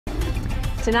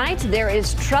Tonight, there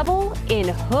is trouble in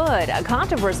Hood. A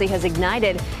controversy has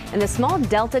ignited in the small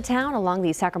Delta town along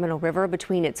the Sacramento River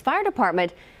between its fire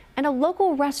department and a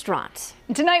local restaurant.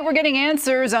 Tonight, we're getting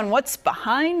answers on what's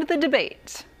behind the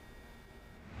debate.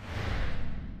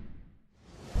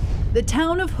 The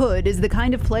town of Hood is the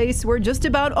kind of place where just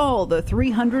about all the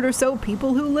 300 or so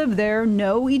people who live there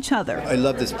know each other. I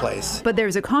love this place. But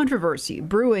there's a controversy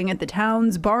brewing at the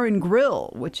town's bar and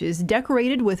grill, which is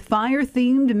decorated with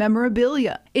fire-themed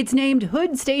memorabilia. It's named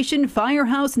Hood Station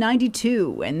Firehouse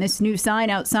 92, and this new sign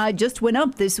outside just went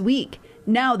up this week.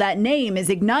 Now that name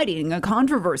is igniting a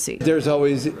controversy. There's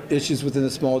always issues within a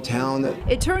small town.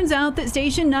 It turns out that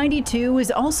Station 92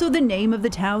 is also the name of the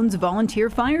town's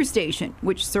volunteer fire station,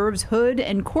 which serves Hood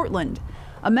and Cortland.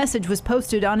 A message was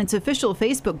posted on its official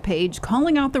Facebook page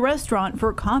calling out the restaurant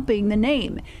for copying the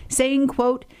name, saying,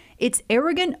 quote, "Its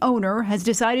arrogant owner has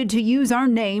decided to use our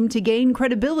name to gain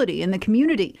credibility in the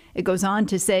community." It goes on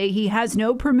to say he has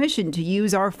no permission to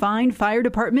use our fine fire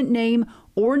department name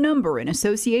or number in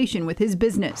association with his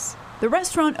business. The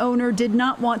restaurant owner did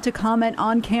not want to comment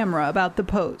on camera about the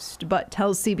post, but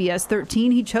tells CBS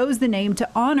 13 he chose the name to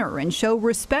honor and show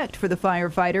respect for the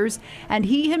firefighters, and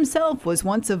he himself was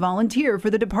once a volunteer for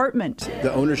the department.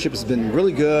 The ownership has been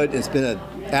really good. It's been an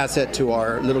asset to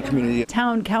our little community.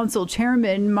 Town Council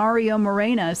Chairman Mario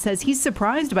Morena says he's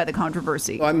surprised by the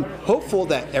controversy. I'm hopeful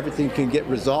that everything can get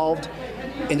resolved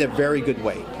in a very good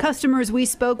way. Customers we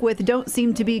spoke with don't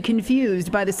seem to be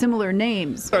confused by the similar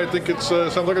names. I think it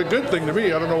sounds like a good thing to me.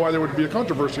 I don't know why there would be a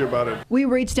controversy about it. We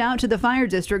reached out to the fire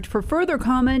district for further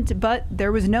comment, but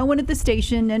there was no one at the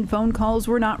station and phone calls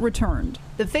were not returned.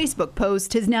 The Facebook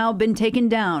post has now been taken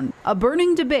down. A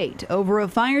burning debate over a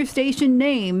fire station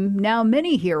name. Now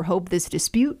many here hope this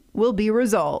dispute will be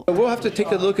resolved. We'll have to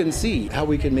take a look and see how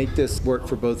we can make this work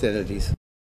for both entities.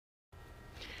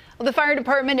 Well, the fire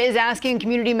department is asking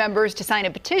community members to sign a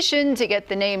petition to get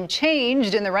the name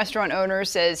changed, and the restaurant owner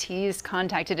says he's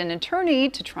contacted an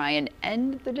attorney to try and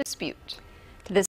end the dispute.